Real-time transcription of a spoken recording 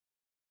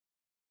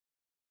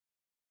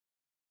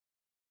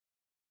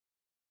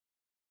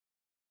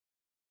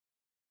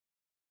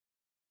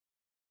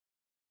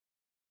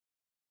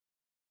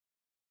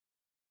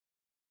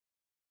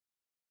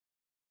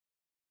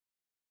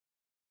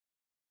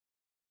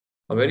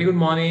A very good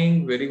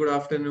morning, very good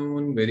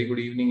afternoon, very good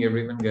evening,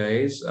 everyone,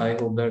 guys. I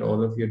hope that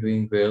all of you are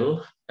doing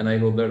well, and I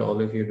hope that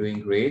all of you are doing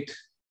great.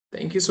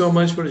 Thank you so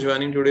much for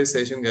joining today's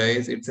session,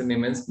 guys. It's an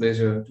immense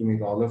pleasure to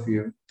meet all of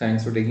you.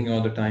 Thanks for taking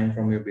all the time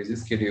from your busy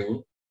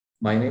schedule.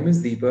 My name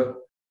is Deepak,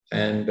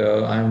 and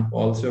I'm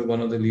also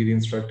one of the lead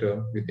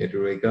instructor with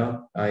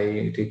Edureka.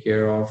 I take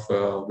care of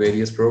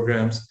various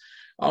programs,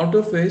 out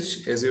of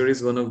which Azure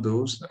is one of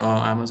those.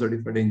 I'm a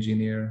certified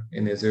engineer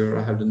in Azure.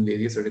 I have done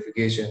various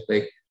certifications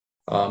like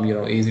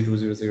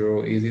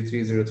AZ200,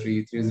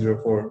 AZ303,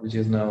 304, which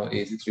is now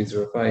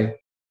AZ305.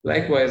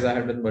 Likewise, I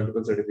have done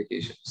multiple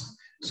certifications.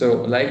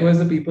 So likewise,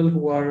 the people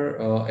who are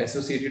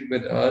associated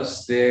with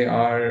us, they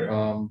are,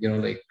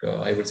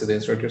 I would say the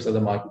instructors are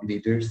the market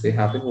leaders. They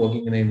have been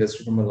working in the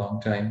industry from a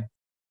long time.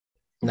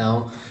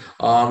 Now,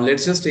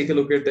 let's just take a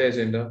look at the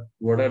agenda.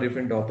 What are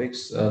different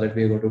topics that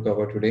we are going to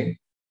cover today?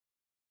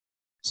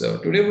 So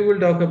today we will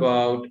talk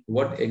about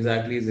what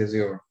exactly is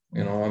Azure.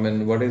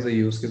 What is the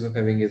use case of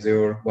having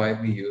Azure? Why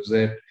we use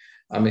it?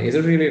 Is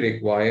it really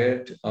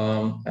required?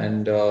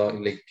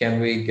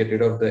 Can we get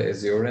rid of the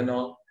Azure and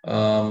all?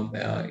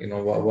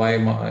 Why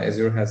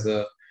Azure has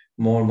a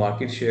more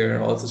market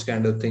share, all such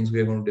kind of things we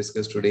are going to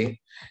discuss today.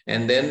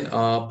 And then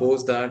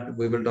post that,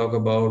 we will talk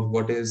about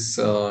what is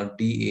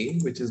DA,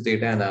 which is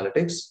data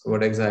analytics.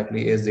 What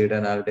exactly is data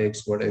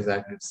analytics? What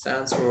exactly it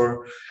stands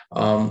for?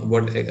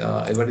 What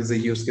is the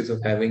use case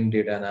of having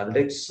data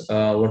analytics?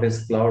 What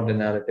is cloud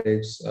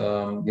analytics?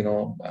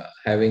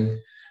 Having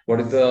what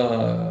is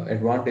the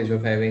advantage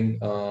of having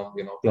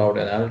cloud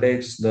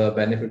analytics? The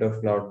benefit of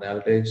cloud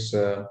analytics?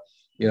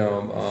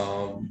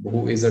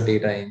 Who is a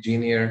data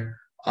engineer?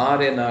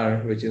 R&R,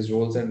 which is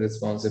roles and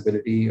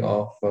responsibility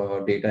of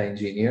data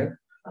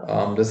engineer.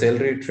 The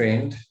salary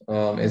trend,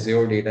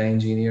 Azure data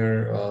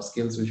engineer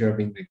skills which are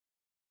being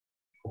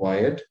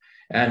required,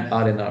 and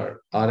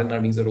R&R.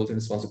 R&R means the roles and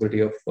responsibility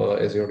of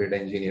Azure data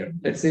engineer.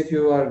 Let's say if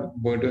you are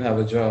going to have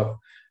a job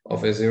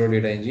of Azure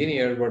data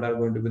engineer, what are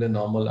going to be the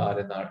normal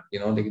R&R,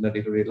 like in the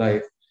day-to-day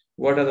life?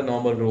 What are the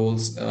normal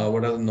roles?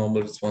 What are the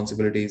normal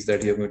responsibilities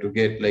that you're going to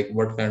get? Like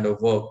what kind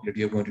of work that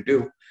you're going to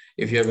do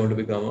if you're going to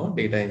become a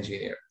data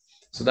engineer?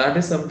 So that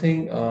is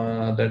something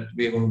that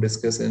we are going to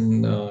discuss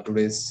in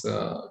today's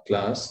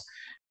class.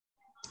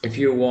 If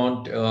you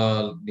want,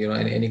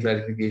 any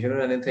clarification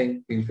or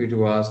anything, feel free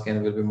to ask,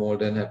 and we'll be more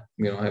than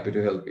happy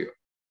to help you.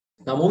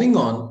 Now, moving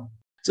on,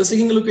 just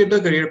taking a look at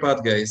the career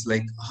path, guys,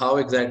 like how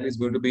exactly is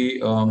going to be,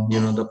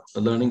 the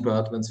learning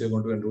path once you're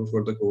going to enroll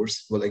for the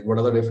course. Well, like what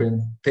are the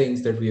different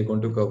things that we are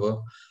going to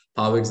cover?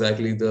 How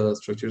exactly the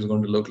structure is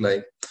going to look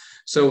like?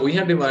 So we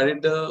have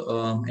divided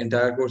the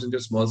entire course into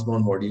small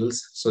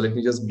modules. So let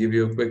me just give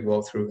you a quick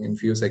walkthrough in a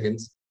few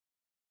seconds.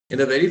 In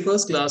the very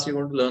first class, you're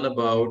going to learn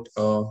about,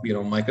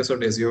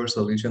 Microsoft Azure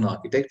Solution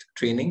Architect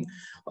training.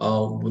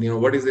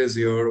 What is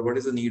Azure? What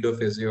is the need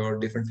of Azure?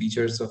 Different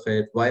features of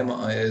it. Why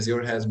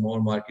Azure has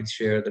more market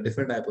share? The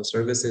different type of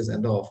services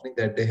and the offering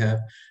that they have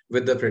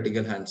with the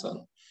practical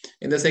hands-on.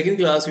 In the second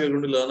class, you're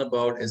going to learn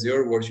about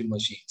Azure virtual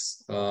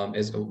machines.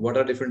 What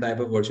are different type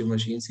of virtual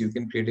machines you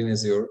can create in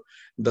Azure?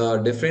 The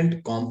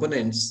different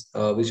components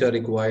which are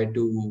required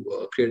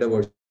to create a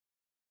virtual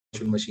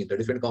machine. The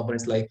different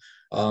components like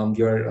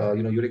you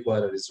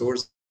require a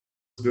resource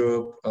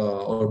group,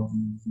 or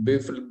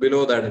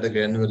below that at a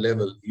granular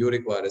level, you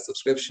require a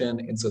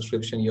subscription. In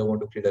subscription, you're going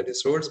to create a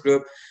resource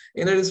group.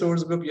 In a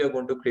resource group, you're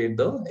going to create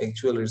the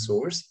actual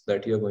resource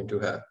that you're going to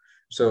have.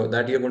 So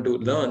that you're going to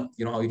learn,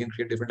 how you can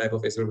create different type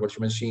of Azure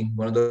virtual machine.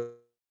 One of the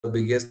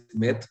biggest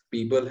myth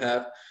people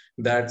have,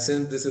 that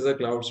since this is a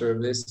cloud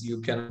service,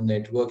 you can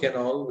network and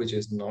all, which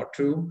is not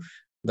true.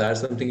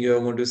 That's something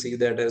you're going to see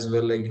that as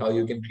well, like how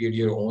you can create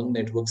your own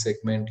network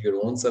segment, your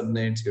own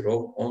subnets, your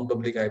own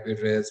public IP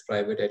address,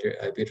 private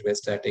IP address,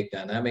 static,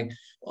 dynamic,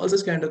 all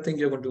this kind of thing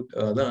you're going to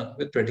learn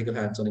with practical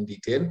hands-on in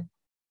detail.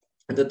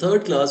 In the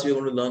third class, you're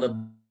going to learn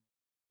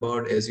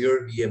about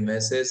Azure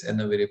VMSs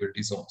and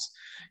availability zones.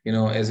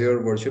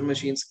 Azure virtual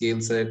machine scale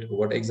set,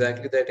 what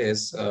exactly that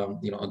is,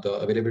 the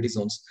availability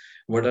zones,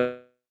 what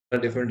are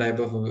different type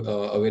of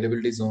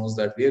availability zones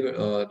that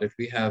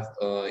we have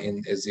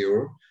in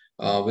Azure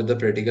with the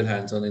practical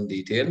hands-on in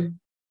detail.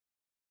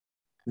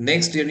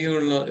 Next, in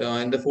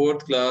the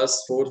fourth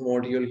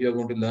module, you're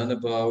going to learn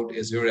about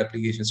Azure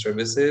application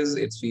services,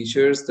 its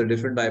features, the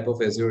different type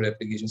of Azure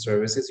application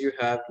services you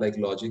have, like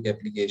logic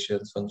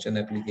applications, function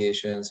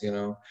applications,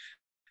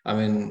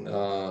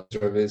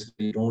 service.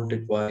 You don't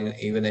require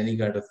even any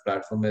kind of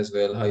platform as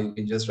well, how you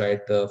can just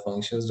write the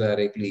functions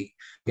directly,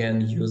 you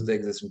can use the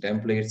existing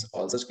templates,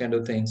 all such kind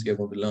of things you're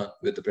going to learn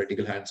with the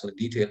practical hands-on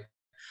detail.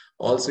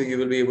 Also, you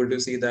will be able to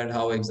see that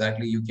how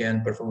exactly you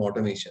can perform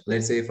automation.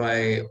 Let's say if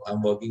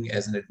am working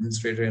as an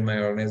administrator in my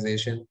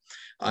organization,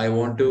 I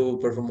want to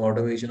perform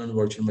automation on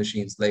virtual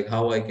machines, like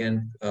how I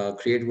can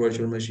create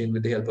virtual machine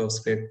with the help of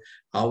script,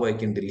 how I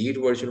can delete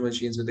virtual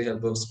machines with the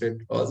help of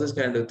script. All these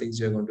kind of things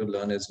you're going to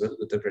learn as well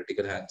with the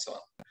practical hands-on.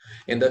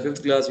 In the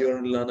fifth class, you're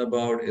going to learn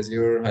about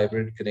Azure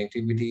hybrid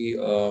connectivity.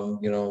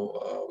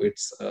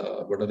 It's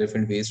what are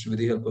different ways with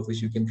the help of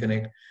which you can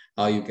connect,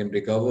 how you can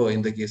recover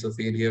in the case of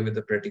failure with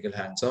the practical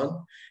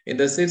hands-on. In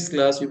the sixth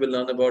class, you will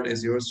learn about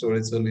Azure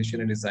storage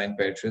solution and design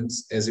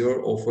patterns.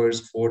 Azure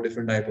offers four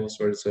different types of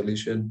storage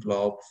solution: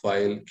 blob,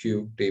 file,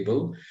 queue,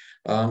 table.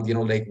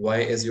 Like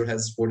why Azure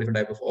has four different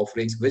type of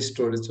offerings, which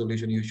storage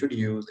solution you should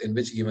use in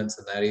which given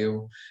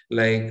scenario.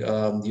 Like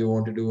you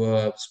want to do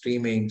a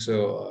streaming,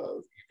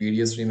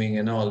 video streaming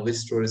and all, which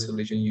storage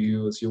solution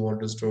you use. You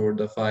want to store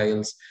the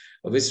files,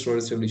 which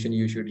storage solution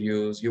you should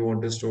use. You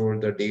want to store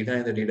the data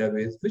in the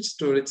database, which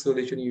storage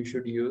solution you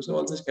should use.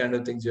 All such kind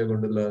of things you're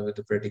going to learn with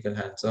the practical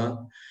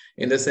hands-on.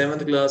 In the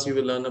seventh class, you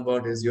will learn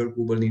about Azure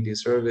Kubernetes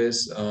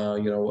service.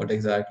 What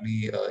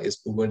exactly is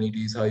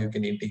Kubernetes, how you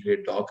can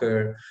integrate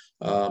Docker,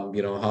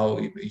 how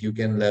you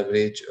can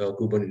leverage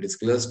Kubernetes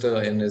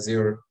cluster in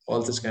Azure.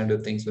 All such kind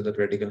of things with the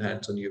practical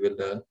hands-on you will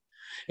learn.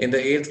 In the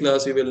eighth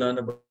class, you will learn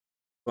about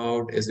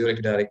Azure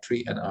Active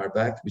Directory and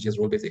RBAC, which is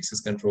role-based access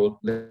control.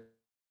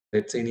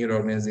 Let's say in your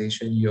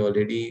organization, you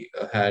already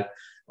had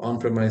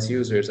on-premise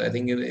users. I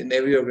think in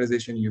every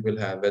organization you will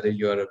have, whether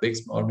you are a big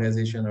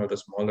organization or a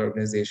small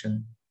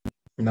organization.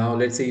 Now,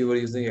 let's say you were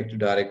using Active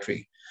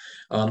Directory.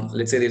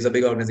 Let's say there's a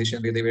big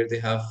organization where they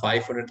have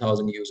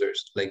 500,000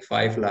 users, like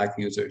 5 lakh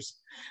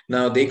users.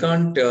 Now, they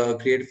can't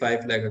create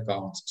 5 lakh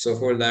accounts. So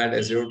for that,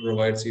 Azure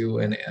provides you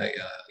an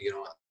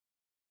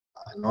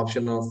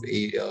option of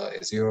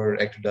Azure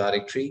Active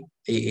Directory,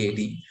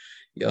 AAD.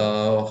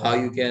 How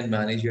you can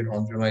manage your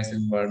on-premise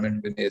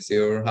environment with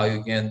Azure, how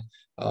you can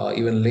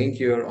even link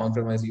your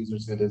on-premise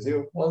users with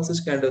Azure. All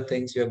such kind of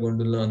things you are going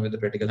to learn with the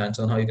practical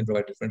hands-on, how you can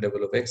provide different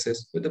level of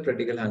access. With the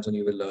practical hands-on,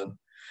 you will learn.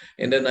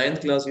 In the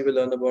ninth class, you will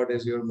learn about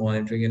Azure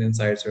monitoring and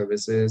insight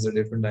services, the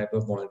different type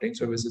of monitoring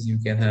services you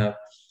can have.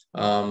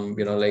 What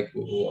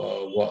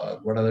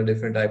are the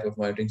different type of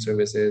monitoring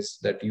services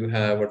that you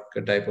have,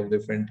 what type of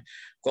different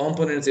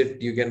components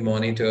that you can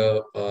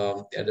monitor,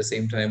 at the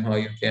same time, how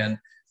you can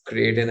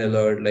create an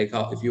alert, like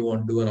how if you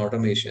want to do an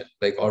automation,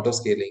 like auto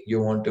scaling,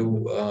 you want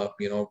to,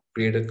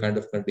 create a kind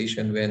of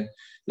condition when,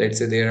 let's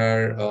say there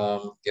are,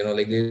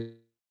 like the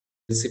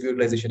CPU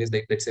utilization is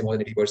like, let's say more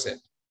than 80%.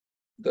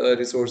 The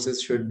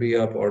resources should be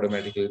up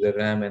automatically, the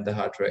RAM and the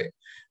hard drive.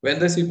 When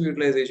the CPU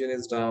utilization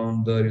is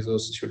down, the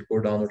resources should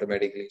go down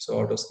automatically. So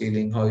auto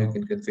scaling, how you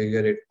can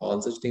configure it,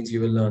 all such things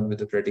you will learn with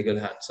the practical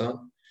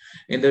hands-on.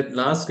 In the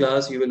last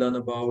class, you will learn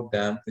about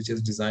DAM, which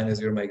is design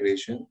Azure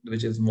migration,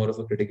 which is more of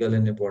a critical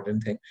and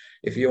important thing.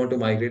 If you want to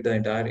migrate the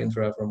entire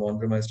infra from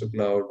on-premise to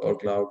cloud or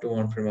cloud to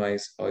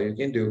on-premise, how you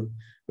can do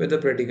with the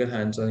practical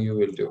hands-on you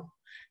will do.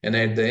 And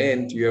at the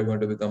end, you are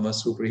going to become a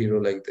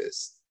superhero like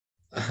this.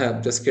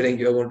 I'm just kidding.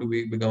 You're going to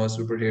become a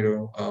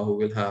superhero who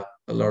will have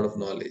a lot of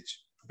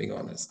knowledge, being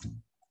honest.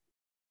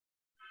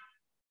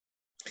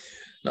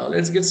 Now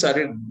let's get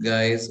started,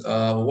 guys.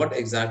 What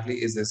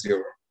exactly is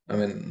Azure? I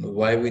mean,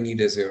 why we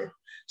need Azure?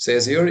 So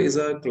Azure is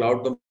a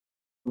cloud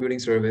computing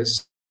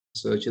service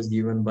which is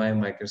given by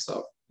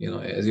Microsoft.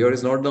 Azure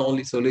is not the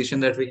only solution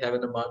that we have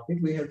in the market.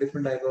 We have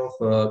different type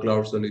of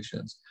cloud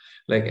solutions.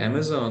 Like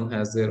Amazon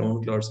has their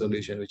own cloud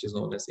solution, which is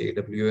known as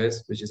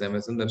AWS, which is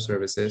Amazon Web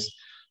Services.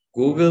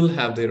 Google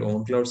have their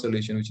own cloud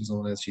solution, which is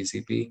known as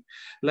GCP.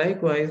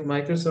 Likewise,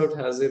 Microsoft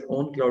has their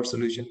own cloud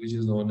solution, which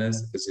is known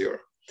as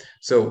Azure.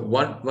 So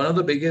one of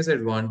the biggest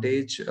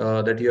advantage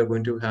that you are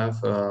going to have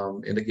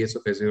in the case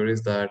of Azure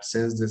is that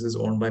since this is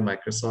owned by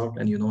Microsoft,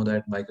 and you know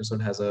that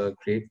Microsoft has a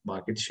great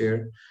market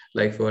share.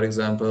 Like for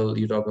example,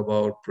 you talk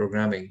about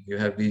programming, you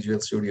have Visual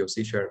Studio,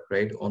 C#,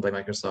 right, owned by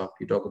Microsoft.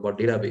 You talk about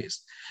database,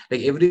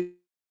 like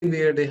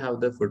everywhere they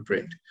have the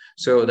footprint.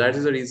 So that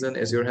is the reason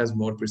Azure has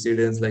more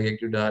precedence. Like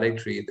Active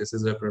Directory, this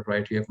is a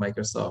proprietary of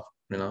Microsoft.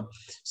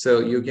 So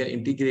you can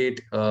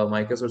integrate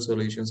Microsoft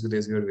solutions with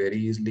Azure very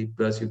easily.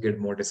 Plus, you get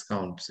more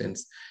discount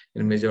since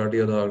in majority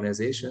of the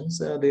organizations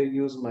they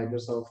use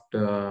Microsoft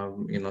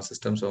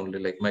systems only,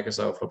 like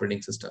Microsoft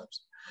operating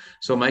systems.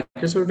 So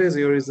Microsoft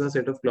Azure is a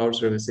set of cloud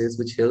services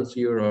which helps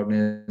your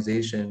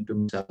organization to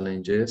meet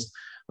challenges.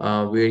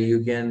 Where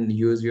you can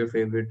use your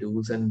favorite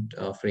tools and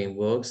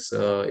frameworks.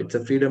 It's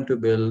a freedom to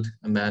build,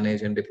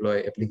 manage, and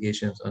deploy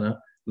applications on a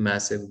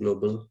massive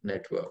global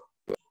network.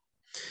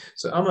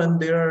 So Aman,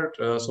 there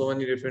are so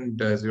many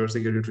different Azure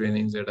security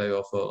trainings that I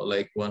offer.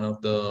 Like one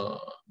of the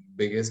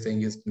biggest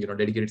thing is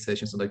dedicated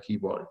sessions on the key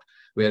vault,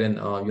 wherein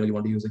you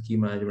want to use the key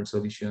management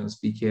solutions,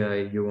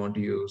 PKI, you want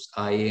to use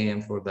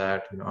IAM for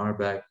that,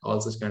 RBAC,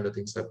 all such kind of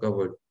things I've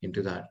covered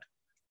into that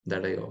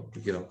I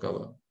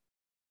cover.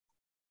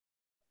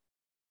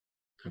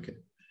 Okay.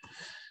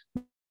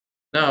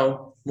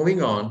 Now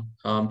moving on,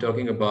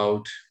 talking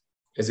about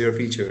Azure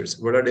features.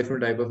 What are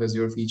different type of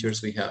Azure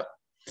features we have?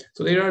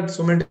 So there are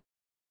so many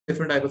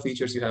different type of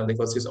features you have. Like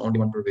first is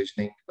on-demand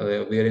provisioning,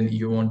 wherein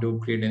you want to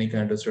create any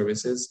kind of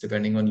services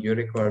depending on your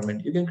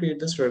requirement. You can create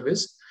the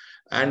service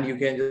and you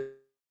can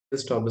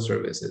just stop the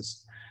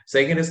services.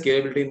 Second is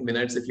scalability in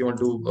minutes. If you want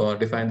to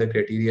define the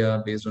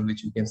criteria based on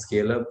which you can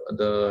scale up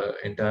the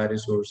entire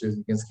resources,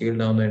 you can scale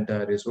down the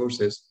entire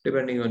resources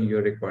depending on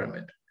your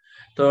requirement.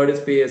 Third is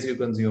pay as you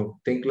consume.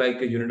 Think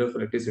like a unit of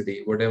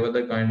electricity. Whatever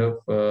the kind of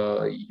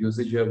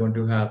usage you are going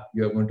to have,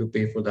 you are going to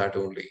pay for that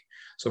only.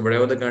 So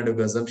whatever the kind of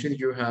consumption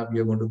you have,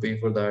 you're going to pay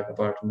for that.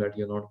 Apart from that,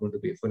 you're not going to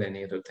pay for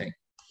any other thing.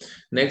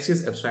 Next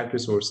is abstract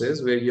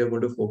resources, where you're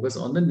going to focus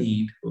on the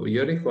need,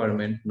 your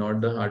requirement,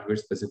 not the hardware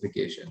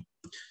specification.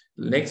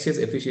 Next is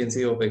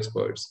efficiency of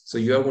experts. So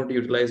you are going to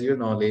utilize your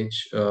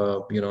knowledge,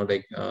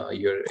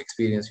 your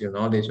experience, your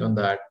knowledge on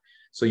that.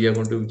 So you're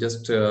going to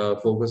just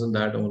focus on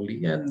that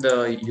only, and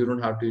you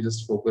don't have to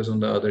just focus on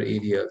the other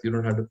areas. You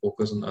don't have to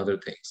focus on other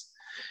things.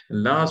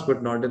 And last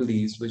but not the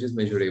least, which is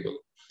measurable.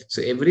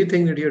 So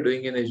everything that you're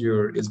doing in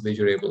Azure is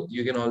measurable.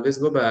 You can always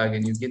go back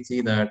and you can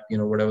see that,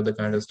 whatever the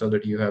kind of stuff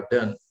that you have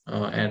done.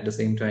 At the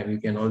same time, you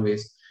can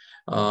always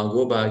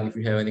go back if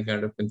you have any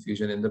kind of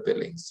confusion in the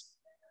billings.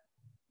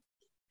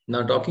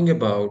 Now talking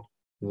about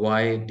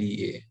why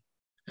DA.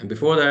 And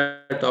before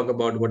that, talk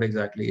about what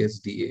exactly is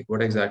DA,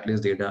 what exactly is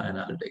data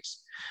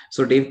analytics.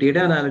 So data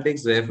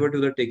analytics refer to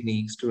the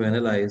techniques to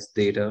analyze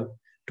data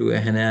to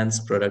enhance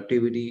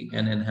productivity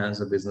and enhance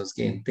the business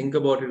gain. Think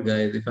about it,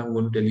 guys. If I'm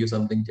going to tell you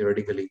something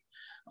theoretically,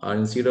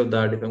 instead of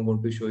that, if I'm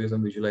going to show you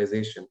some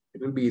visualization,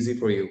 it will be easy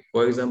for you.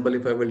 For example,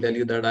 if I will tell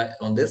you that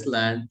on this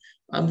land,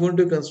 I'm going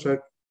to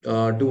construct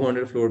a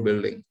 200 floor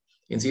building.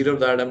 Instead of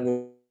that, I'm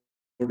going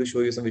to show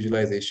you some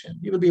visualization.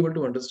 You will be able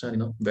to understand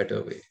in a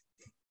better way.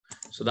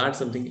 So that's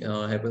something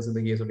happens in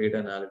the case of data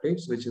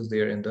analytics, which is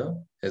there in the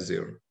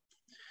Azure.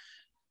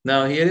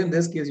 Now, here in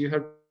this case, you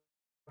have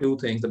two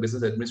things, the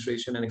business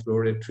administration and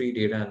exploratory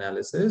data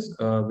analysis.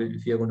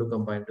 If you are going to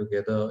combine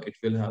together, it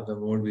will have the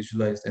more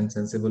visualized and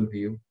sensible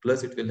view.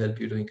 Plus, it will help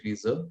you to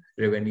increase the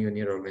revenue in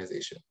your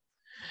organization.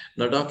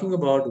 Now, talking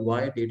about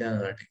why data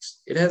analytics,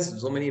 it has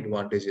so many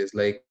advantages.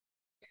 Like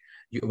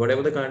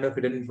whatever the kind of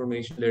hidden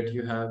information that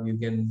you have, you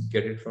can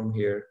get it from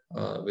here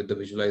with the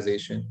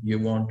visualization. You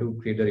want to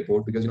create a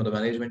report because the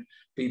management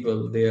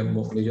people, they are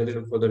majorly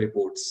look for the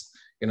reports.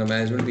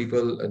 Management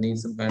people need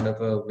some kind of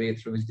a way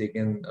through which they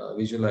can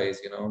visualize,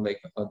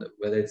 like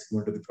whether it's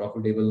going to be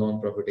profitable,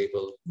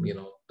 non-profitable,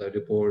 the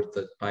reports,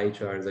 the pie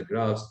charts, the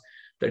graphs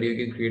that you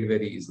can create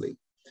very easily.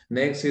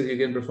 Next is you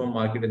can perform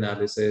market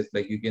analysis.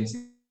 Like you can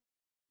see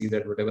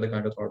that whatever the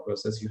kind of thought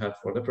process you have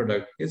for the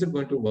product, is it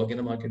going to work in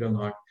the market or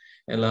not?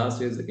 And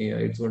last is,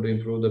 it's going to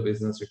improve the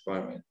business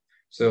requirement.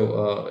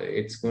 So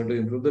it's going to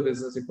improve the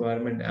business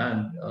requirement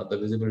and the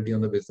visibility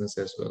on the business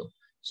as well.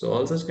 So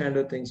all such kind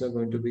of things are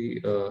going to be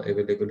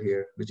available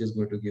here, which is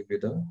going to give you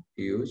the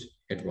huge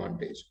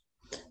advantage.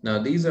 Now,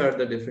 these are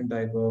the different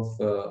type of,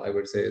 I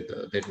would say,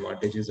 the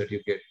advantages that you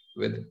get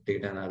with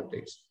data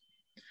analytics.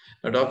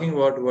 Now, talking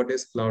about what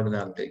is cloud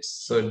analytics.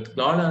 So,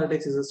 cloud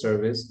analytics is a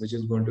service which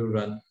is going to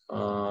run,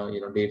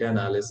 data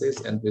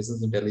analysis and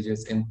business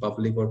intelligence in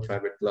public or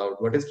private cloud.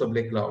 What is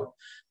public cloud?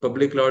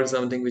 Public cloud is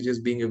something which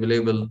is being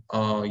available,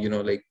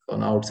 like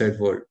on outside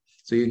world.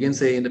 So you can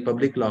say in the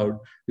public cloud,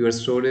 your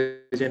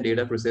storage and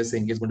data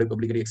processing is going to be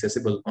publicly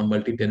accessible on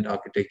multi-tenant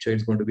architecture.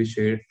 It's going to be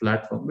shared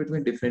platform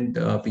between different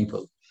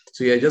people.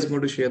 So you're just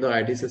going to share the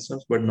IT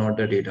systems, but not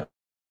the data.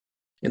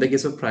 In the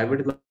case of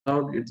private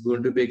cloud, it's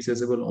going to be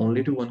accessible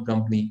only to one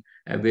company,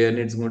 where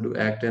it's going to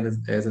act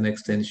as an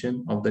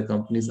extension of the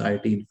company's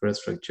IT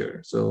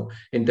infrastructure. So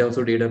in terms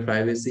of data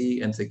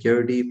privacy and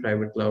security,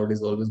 private cloud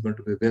is always going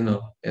to be winner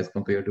as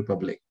compared to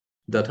public.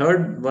 The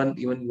third one,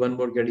 even one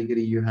more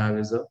category you have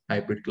is a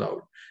hybrid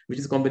cloud, which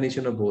is a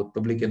combination of both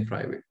public and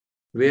private.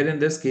 Where in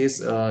this case,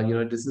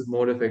 this is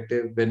more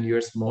effective when your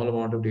small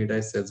amount of data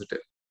is sensitive,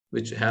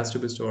 which has to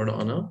be stored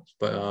on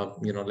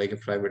like a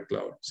private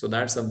cloud. So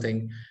that's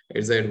something,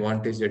 it's the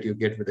advantage that you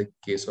get with the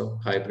case of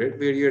hybrid,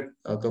 where you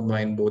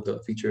combine both the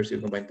features,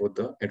 you combine both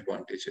the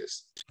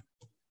advantages.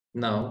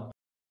 Now,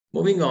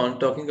 moving on,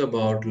 talking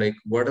about like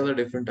what are the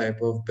different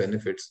type of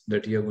benefits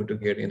that you're going to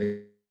get in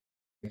the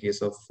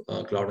case of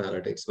cloud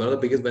analytics. One of the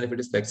biggest benefit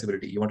is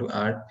flexibility. You want to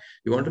add,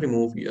 you want to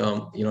remove, you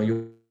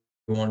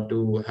want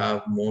to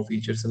have more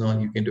features and all,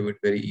 you can do it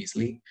very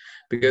easily.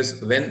 Because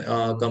when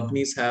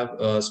companies have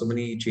so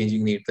many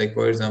changing needs, like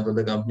for example,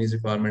 the company's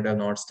requirement are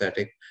not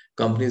static,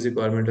 company's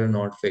requirement are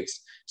not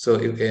fixed. So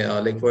if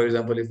like for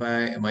example, if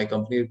my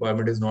company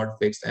requirement is not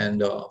fixed,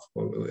 and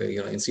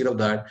instead of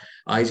that,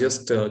 I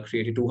just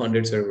created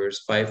 200 servers,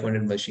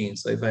 500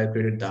 machines. So if I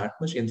created that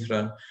much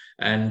infra,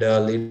 and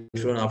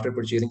later on after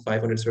purchasing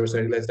 500 servers, I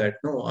realized that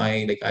no,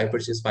 I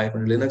purchased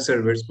 500 Linux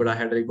servers, but I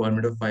had a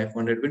requirement of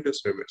 500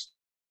 Windows servers.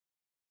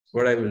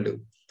 What I will do?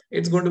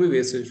 It's going to be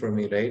wastage for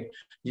me, right?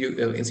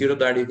 Instead of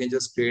that, you can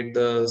just create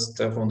the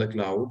stuff on the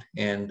cloud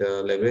and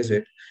leverage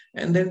it,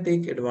 and then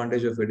take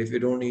advantage of it. If you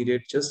don't need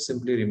it, just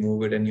simply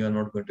remove it, and you are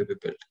not going to be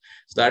built.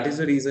 So that is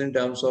the reason in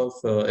terms of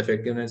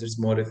effectiveness, it's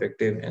more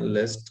effective and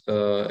less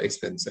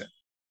expensive.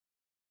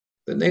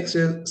 The next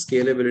is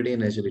scalability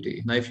and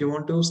agility. Now, if you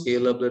want to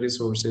scale up the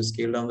resources,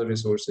 scale down the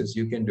resources,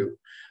 you can do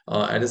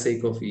at the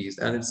sake of ease,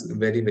 and it's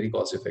very, very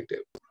cost effective.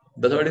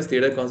 The third is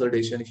data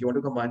consolidation. If you want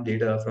to combine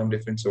data from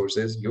different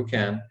sources, you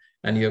can,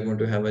 and you're going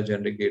to have a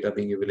generic data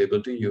being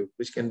available to you,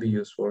 which can be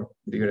used for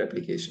your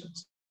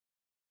applications.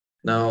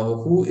 Now,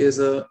 who is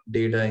a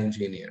data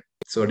engineer?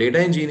 So, a data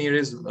engineer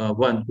is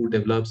one who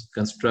develops,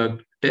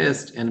 construct,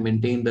 test, and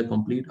maintain the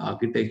complete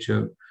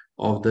architecture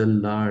of the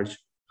large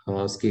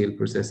scale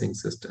processing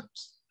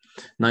systems.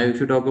 Now, if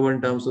you talk about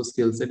in terms of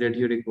skill set that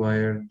you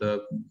require,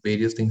 the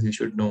various things you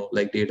should know,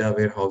 like data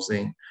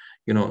warehousing,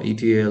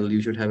 ETL,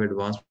 you should have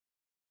advanced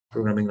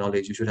programming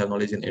knowledge, you should have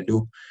knowledge in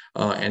Edu,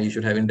 and you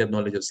should have in-depth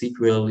knowledge of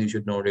SQL, you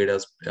should know data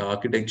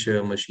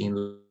architecture,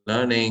 machine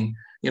learning,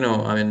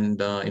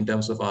 in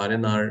terms of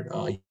R&R,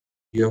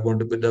 you're going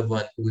to be the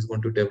one who is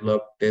going to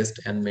develop, test,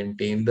 and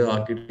maintain the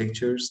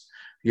architectures.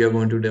 You're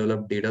going to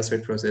develop data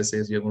set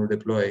processes. You're going to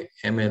deploy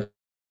ML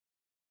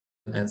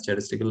and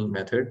statistical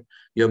method.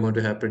 You're going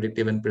to have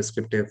predictive and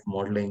prescriptive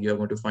modeling. You're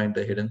going to find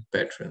the hidden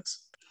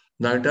patterns.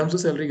 Now, in terms of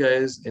salary,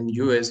 guys, in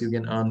US, you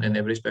can earn an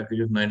average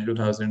package of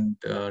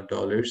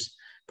 $92,000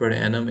 per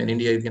annum. In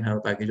India, you can have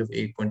a package of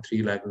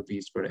 8.3 lakh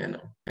rupees per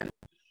annum.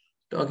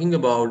 Talking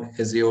about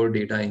Azure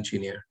Data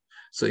Engineer.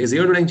 So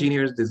Azure Data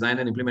Engineers design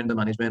and implement the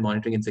management,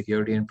 monitoring, and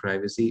security and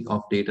privacy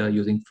of data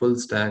using full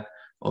stack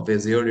of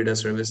Azure data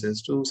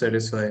services to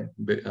satisfy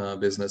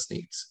business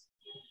needs.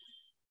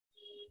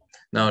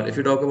 Now, if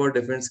you talk about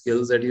different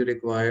skills that you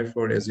require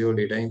for Azure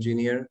Data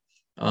Engineer,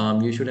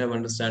 you should have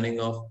understanding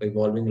of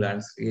evolving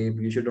landscape.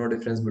 You should know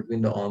difference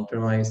between the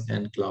on-premise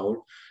and cloud.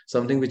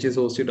 Something which is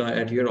hosted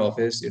at your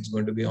office, it's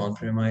going to be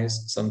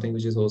on-premise. Something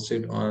which is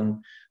hosted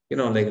on,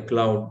 like a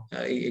cloud.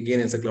 Again,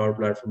 it's a cloud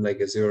platform like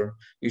Azure.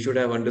 You should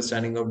have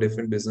understanding of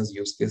different business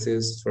use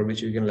cases for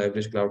which you can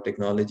leverage cloud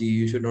technology.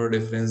 You should know the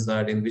difference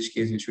that in which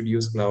case you should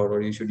use cloud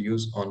or you should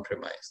use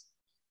on-premise.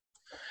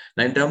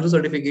 Now, in terms of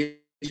certification,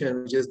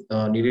 which is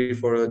needed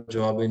for a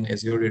job in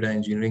Azure Data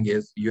Engineering,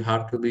 is you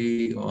have to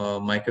be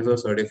Microsoft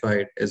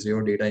certified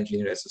Azure Data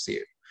Engineer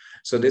Associate.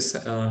 So this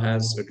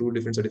has two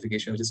different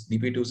certifications, which is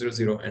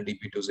DP200 and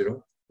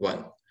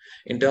DP201.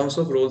 In terms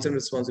of roles and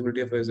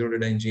responsibility of Azure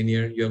Data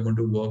Engineer, you are going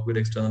to work with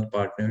external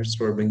partners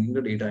for bringing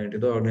the data into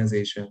the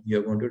organization. You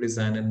are going to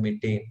design and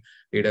maintain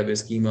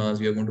database schemas.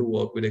 You are going to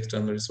work with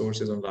external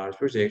resources on large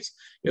projects.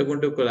 You are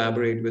going to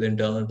collaborate with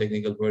internal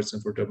technical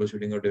person for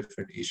troubleshooting of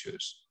different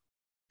issues.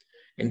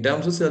 In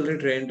terms of salary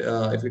trend,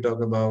 if we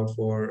talk about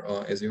for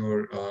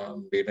Azure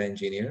data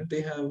engineer, they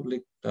have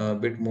like a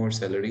bit more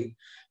salary.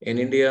 In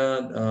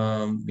India,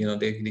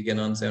 they can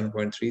earn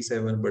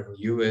 7.37, but in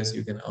US,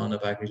 you can earn a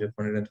package of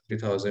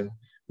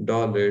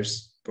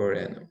 $150,000 per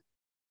annum.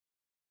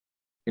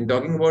 In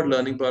talking about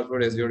learning part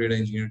for Azure Data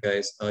Engineer,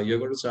 guys, you're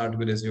going to start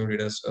with Azure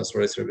Data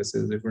Storage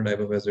Services, different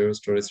type of Azure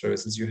Storage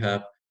Services you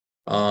have.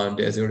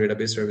 The Azure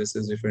database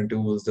services, different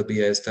tools, the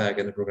BI stack,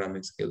 and the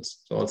programming skills.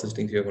 So all such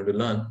things you're going to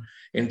learn.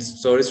 In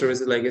storage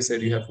services, like I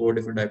said, you have 4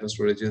 different types of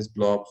storages: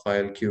 blob,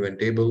 file, queue, and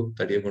table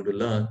that you're going to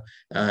learn.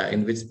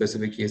 In which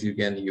specific case you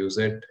can use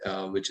it,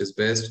 which is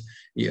best.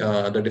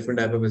 The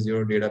different type of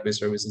Azure database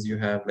services you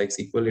have, like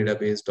SQL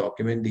database,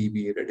 document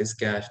DB, Redis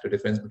cache, the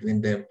difference between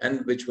them,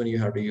 and which one you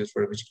have to use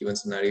for which given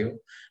scenario.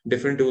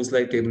 Different tools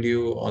like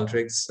Tableau,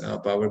 Alteryx,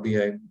 Power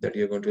BI that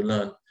you're going to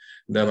learn.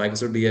 The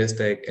Microsoft BI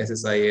stack,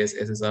 SSIS,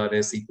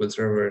 SSRS, SQL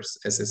servers,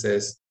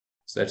 SSS,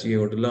 so that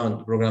you're going to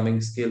learn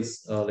programming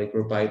skills like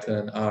for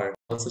Python, R,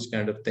 all such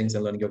kind of things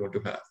and learning you're going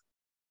to have.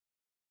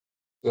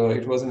 So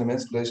it was an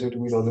immense pleasure to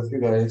meet all of you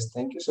guys.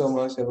 Thank you so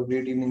much. Have a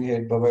great evening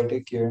ahead. Bye bye.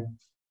 Take care.